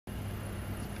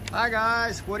Hi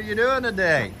guys, what are you doing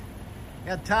today?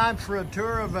 Got time for a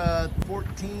tour of a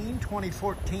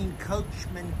 2014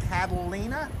 Coachmen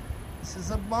Catalina. This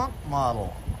is a bunk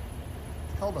model.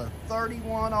 It's called a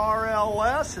 31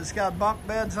 RLS. It's got bunk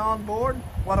beds on board.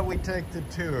 Why don't we take the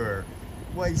tour?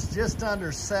 Weighs just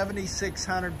under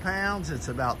 7,600 pounds. It's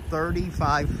about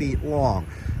 35 feet long.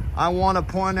 I want to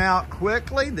point out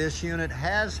quickly, this unit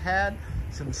has had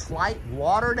some slight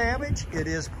water damage. It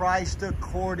is priced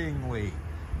accordingly.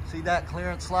 See that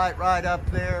clearance light right up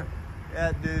there?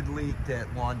 That dude leaked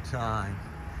at one time.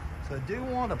 So I do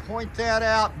want to point that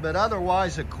out, but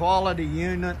otherwise a quality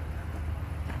unit.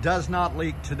 Does not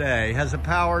leak today. Has a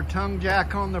power tongue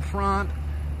jack on the front,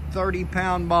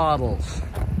 30-pound bottles.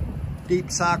 Deep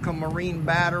cycle marine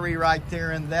battery right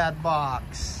there in that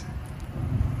box.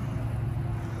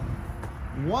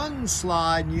 One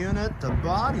slide unit, the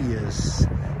body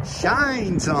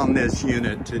shines on this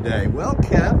unit today. Well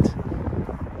kept.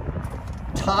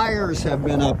 Tires have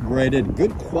been upgraded,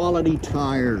 good quality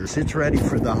tires. It's ready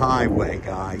for the highway,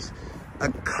 guys.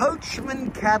 A Coachmen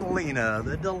Catalina,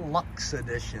 the deluxe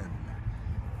edition.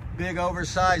 Big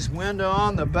oversized window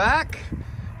on the back.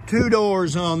 2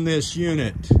 doors on this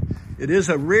unit. It is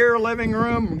a rear living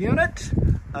room unit,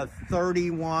 a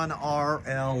 31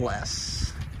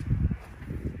 RLS.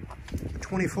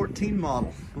 2014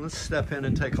 model. Let's step in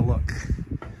and take a look.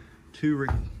 Two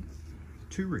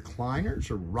recliners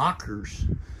or rockers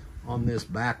on this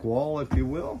back wall, if you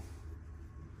will.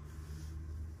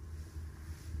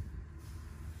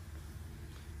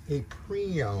 A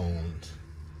pre-owned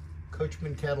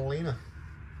Coachmen Catalina.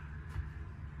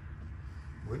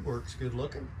 Woodwork's good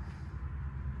looking.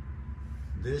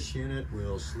 This unit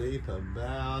will sleep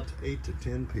about 8 to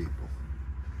 10 people.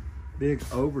 Big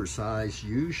oversized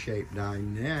U-shaped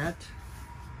dinette.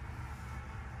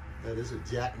 That is a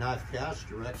jackknife couch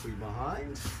directly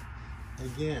behind.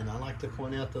 Again, I like to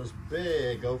point out those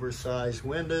big oversized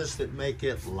windows that make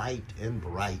it light and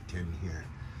bright in here.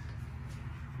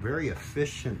 Very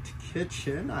efficient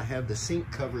kitchen. I have the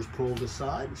sink covers pulled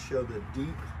aside to show the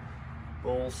deep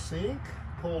bowl sink.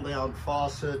 Pull down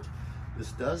faucet.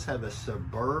 This does have a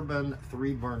Suburban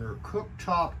 3-burner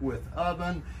cooktop with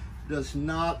oven. Does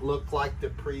not look like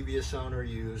the previous owner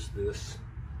used this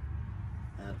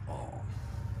at all.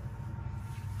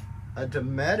 A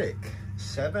Dometic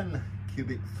 7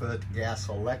 cubic foot gas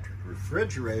electric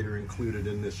refrigerator included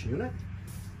in this unit.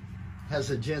 Has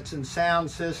a Jensen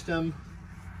sound system.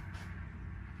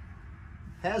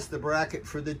 Has the bracket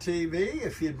for the TV.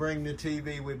 If you'd bring the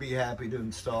TV, we'd be happy to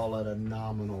install at a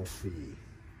nominal fee.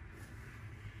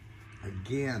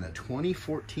 Again, a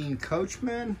 2014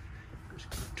 Coachmen.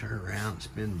 Just turn around,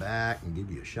 spin back, and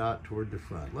give you a shot toward the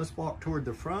front. Let's walk toward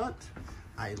the front.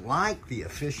 I like the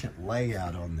efficient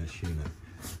layout on this unit.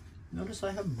 Notice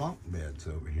I have bunk beds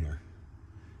over here.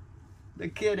 The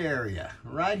kid area,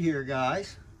 right here,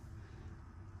 guys.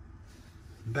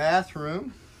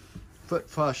 Bathroom, foot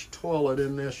flush toilet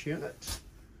in this unit.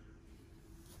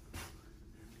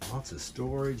 Lots of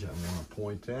storage, I want to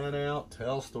point that out.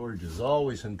 Towel storage is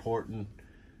always important.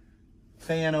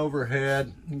 Fan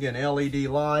overhead, again, LED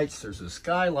lights. There's a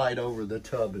skylight over the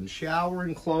tub and shower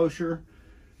enclosure.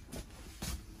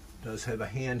 Does have a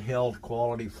handheld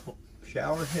quality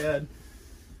shower head.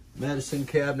 Medicine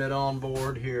cabinet on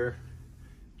board here.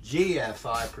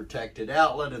 GFI protected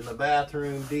outlet in the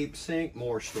bathroom. Deep sink,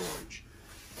 more storage.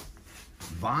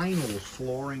 Vinyl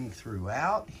flooring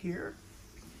throughout here.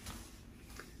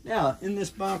 Now, in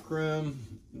this bunk room,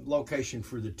 location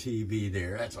for the TV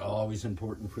there. That's always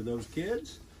important for those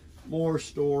kids. More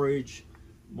storage,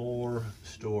 more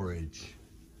storage.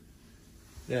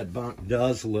 That bunk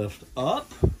does lift up.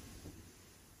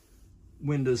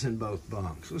 Windows in both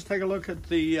bunks. Let's take a look at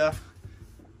the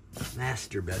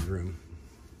master bedroom.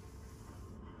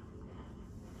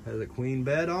 Has a queen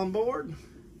bed on board.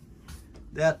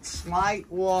 That slight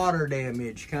water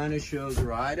damage kind of shows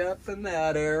right up in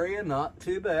that area. Not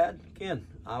too bad. Again,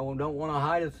 I don't want to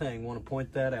hide a thing. Want to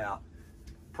point that out.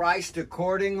 Priced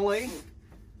accordingly.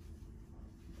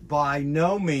 By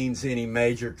no means any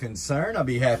major concern. I'll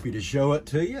be happy to show it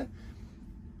to you.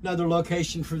 Another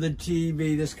location for the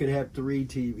TV. This could have 3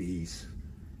 TVs.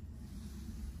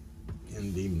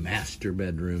 In the master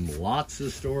bedroom, lots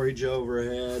of storage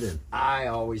overhead, and I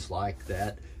always like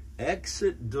that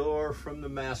exit door from the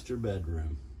master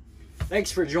bedroom.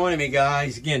 Thanks for joining me,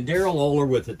 guys. Again, Daryl Oler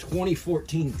with the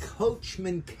 2014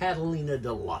 Coachmen Catalina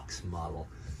Deluxe model.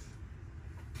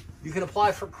 You can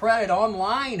apply for credit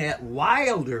online at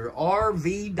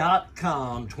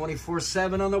wilderrv.com,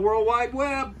 24/7 on the World Wide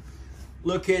Web.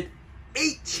 Look at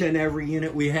each and every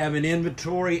unit we have in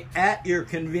inventory at your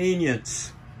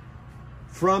convenience.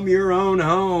 from your own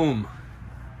home.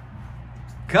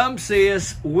 Come see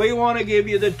us. We want to give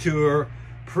you the tour.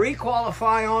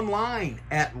 Pre-qualify online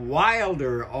at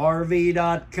wilderrv.com.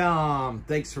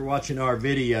 Thanks for watching our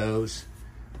videos.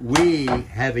 We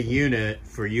have a unit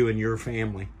for you and your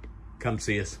family. Come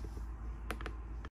see us.